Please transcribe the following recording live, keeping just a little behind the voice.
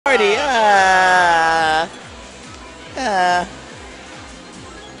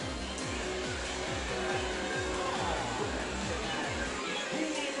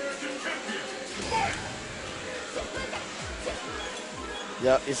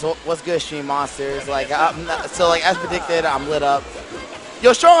So what's good, Stream Monsters? Like, like as predicted, I'm lit up.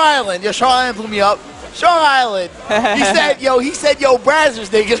 Yo, Strong Island blew me up. Strong Island. He said, yo, Brazzers,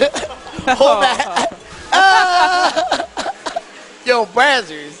 nigga. Hold that. Yo,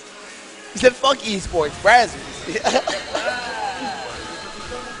 Brazzers. He said, fuck esports, Brazzers.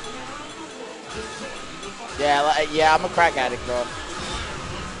 Yeah, I'm a crack addict, bro.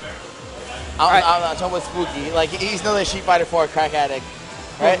 I'm talking about Spooky. Like, he's another Street Fighter 4 crack addict.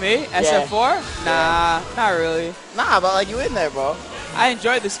 Right? Who, me? SF4? Nah, not really. Nah, but like, you in there, bro. I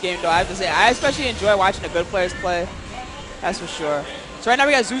enjoyed this game, though, I have to say. I especially enjoy watching the good players play. That's for sure. So right now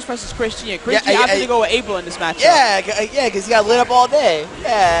we got Zeus versus ChrisG, and ChrisG opted to go with Abel in this matchup. Yeah, because he got lit up all day.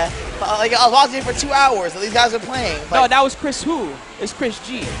 Yeah. Like, I was watching it for 2 hours, and these guys are playing. Like, no, that was Chris who? It's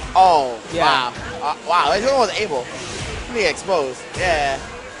ChrisG. Oh, yeah. Wow. This one was Abel. Let me exposed. Yeah.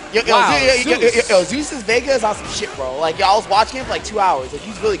 Yo, Zeus's Vega is on some shit, bro. Like, I was watching him for like 2 hours. Like,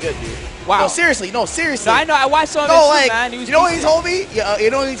 he's really good, dude. Wow. No, seriously. No, I know. I watched some of it too, man. You know what he told me? You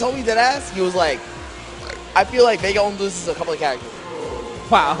know what he told me, deadass? He was like, I feel like Vega only loses a couple of characters.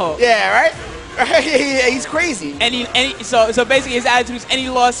 Wow. Yeah, right? He's crazy. So basically his attitude is any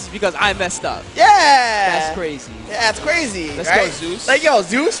loss is because I messed up. Yeah. That's crazy. Yeah, that's crazy. Let's right? go, Zeus. Like, yo,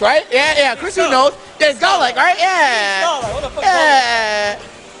 Zeus, right? Yeah. Chris who knows? Yeah, it's godlike, right? Yeah. What the fuck? Yeah.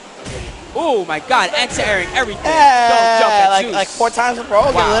 Oh my God, anti-airing everything. Yeah. Don't jump at Zeus. Like 4 times in a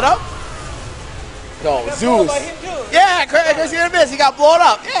row, get lit up. Yo, Zeus. Yeah, Chris hit a miss. He got blown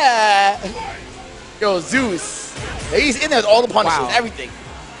up. Yeah. Yo, Zeus. He's in there with all the punishes, everything.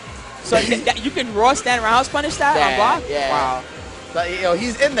 So you can raw stand roundhouse punish that on block? Yeah. Wow. But, yo,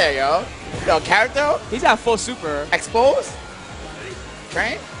 he's in there, yo. Yo, character. He's got full super. Exposed.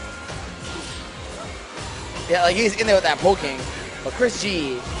 Train. Yeah, like he's in there with that poking. But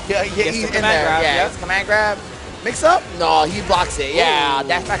ChrisG, he's in there. Yeah, it's command grab. Mix up? No, he blocks it. Yeah,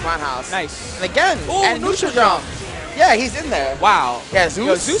 dash back roundhouse. Nice. And again, and neutral jump. Yeah, he's in there. Wow. Yeah, Zeus.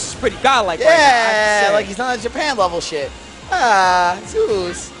 Yo, Zeus is pretty godlike right now. Yeah, like he's not a Japan level shit.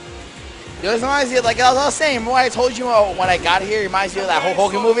 Zeus. Yo, this reminds me of, like I was saying, remember what I told you when I got here? It reminds me of that Hulk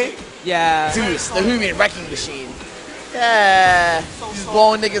Hogan movie? Yeah. Zeus, the human wrecking machine. Yeah. He's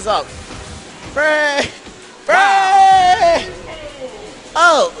blowing niggas up. Frey! Frey!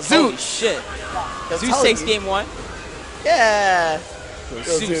 Oh, Zeus. Holy shit. Zeus takes game 1. Yeah.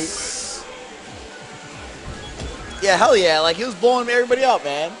 Zeus. Yeah, hell yeah. Like, he was blowing everybody up,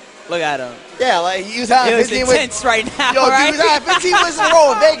 man. Look at him. Yeah, like, he was having 15 intense right now, yo, right? Dude, he was having 15 wins in a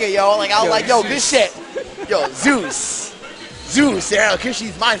row in Vega, yo. Like, I was like, yo, good shit. Yo, Zeus. Yeah,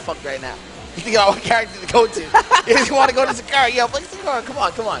 ChrisG's mind fucked right now. He's thinking about what character to go to. He doesn't want to go to Sakura. Yo, play Sakura.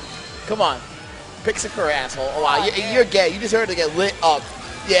 Come on. Pick Sakura, asshole. Oh, wow, you're gay. You deserve to get lit up.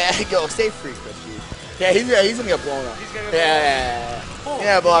 Yeah, yo, stay free, ChrisG. Yeah, he's gonna get blown up.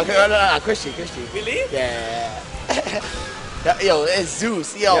 Yeah, but ChrisG. Really? Yeah. Yo, it's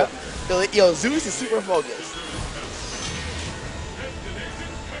Zeus. Yo, Zeus is super focused.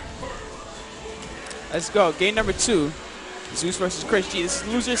 Let's go. Game number 2. Zeus versus ChrisG. This is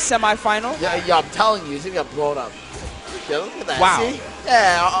losers semifinal. Yeah, I'm telling you, he's gonna get blown up. Yeah, look at that. Wow. See?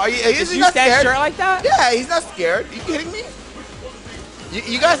 Yeah, is you stand sure like that? Yeah, he's not scared. Are you kidding me?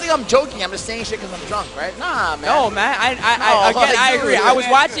 You guys think I'm joking? I'm just saying shit because I'm drunk, right? Nah, man. No, man. I agree. I was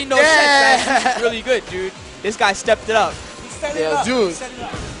watching those sets. That's really good, dude. This guy stepped it up. Yeah, dude.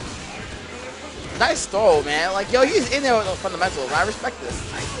 Nice throw, man. Like, yo, he's in there with those fundamentals. I respect this.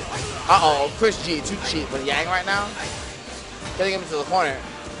 Uh-oh, ChrisG, too cheap. But Yang right now, getting him into the corner.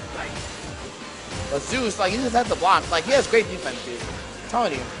 But Zeus, like, he just has to block. Like, he has great defense, dude. I'm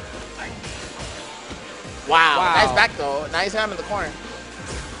telling you. Wow. Nice back, though. Now he's got him in the corner.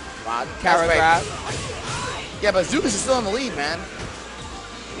 Wow, Carrot grab. Yeah, but Zeus is still in the lead, man.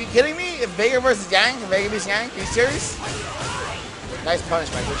 You kidding me? If Vega versus Yang, Vega beats Yang, are you serious? Nice punish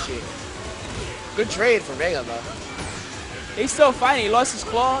by ChrisG. Good trade for Vega, though. He's still fighting. He lost his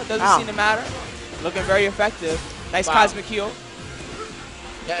claw. Doesn't seem to matter. Looking very effective. Nice cosmic heal.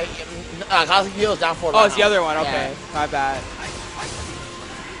 Yeah, cosmic heal is down 4. Oh, it's the other one. Okay, my bad.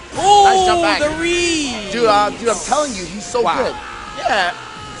 Ooh, nice jump back. The read. Dude, I'm telling you, he's so good. Yeah.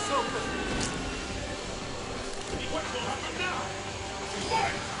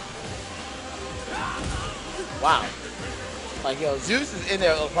 Wow. Like, yo, Zeus is in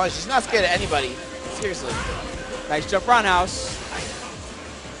there with a punch. He's not scared of anybody. Seriously. Nice jump roundhouse.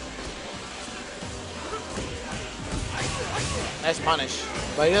 Nice punish.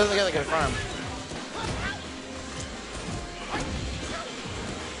 But he doesn't get the confirm.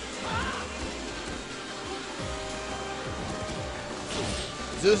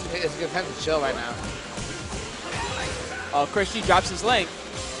 Zeus is a good time to chill right now. ChrisG drops his link.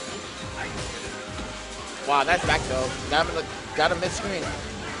 Wow, nice back though. Got him mid-screen.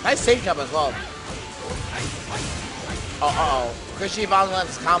 Nice safe jump as well. Uh-oh. ChrisG finally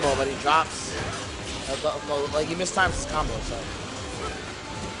lands his combo, but he drops. Like, he mistimes his combo, so.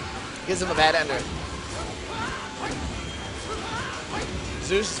 Gives him a bad ender.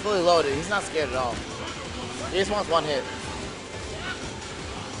 Zeus is fully loaded. He's not scared at all. He just wants one hit.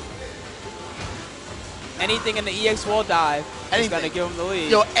 Anything in the EX wall dive is going to give him the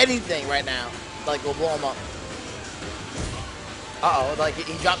lead. Yo, anything right now. Like, will blow him up. Uh-oh. Like,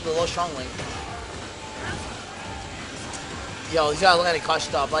 he dropped the low strong link. Yo, he's got to let it cut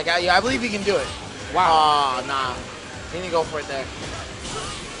stuff. Like, I believe he can do it. Wow. Oh, nah. He didn't go for it there.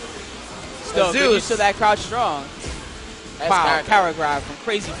 Still, good use of that crouch strong. Wow, carrot grab from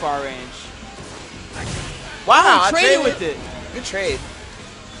crazy far range. Wow, trading with it. Good trade.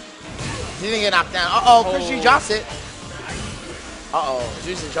 He didn't get knocked down. Uh-oh, ChrisG drops it. Uh-oh,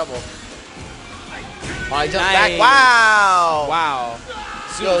 Zeus in trouble. Oh, he jumps back. Wow. Wow.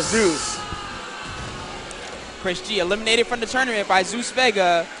 Yo, Zeus. ChrisG eliminated from the tournament by Zeus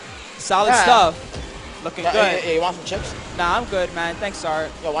Vega. Solid stuff. Looking good. Yeah, you want some chips? Nah, I'm good, man. Thanks,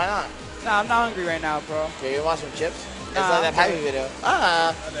 Art. Yo, why not? Nah, I'm not hungry right now, bro. Yeah, you want some chips? It's nah, like that Pappy video.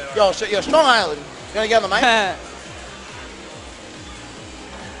 Yo, Strong Island. You gonna get on the mic?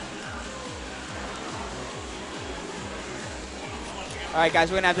 All right, guys,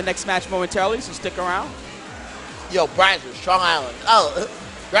 we're going to have the next match momentarily, so stick around. Yo, Brazzers, Strong Island. Oh,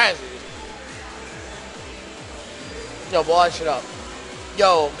 Brazzers. Yo, blow that shit up.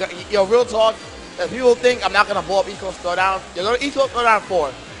 Yo, real talk. If people think I'm not going to blow up East Coast Throwdown, you're going to East Coast Throwdown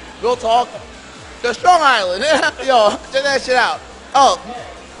 4. Real talk. The Strong Island. Yo, check that shit out. Oh.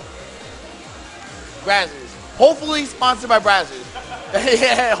 Brazzers. Hopefully sponsored by Brazzers.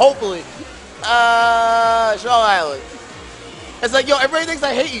 Yeah, hopefully. Strong Island. It's like, yo, everybody thinks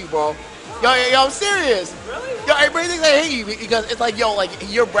I hate you, bro. Yo, I'm serious. Really? Yo, everybody thinks I hate you because it's like, yo, like,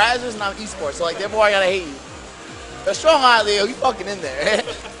 you're Brazzers and I'm esports, so, like, therefore I gotta hate you. The Strong Island, yo, you fucking in there.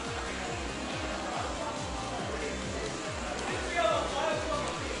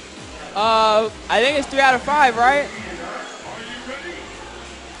 I think it's 3 out of 5, right?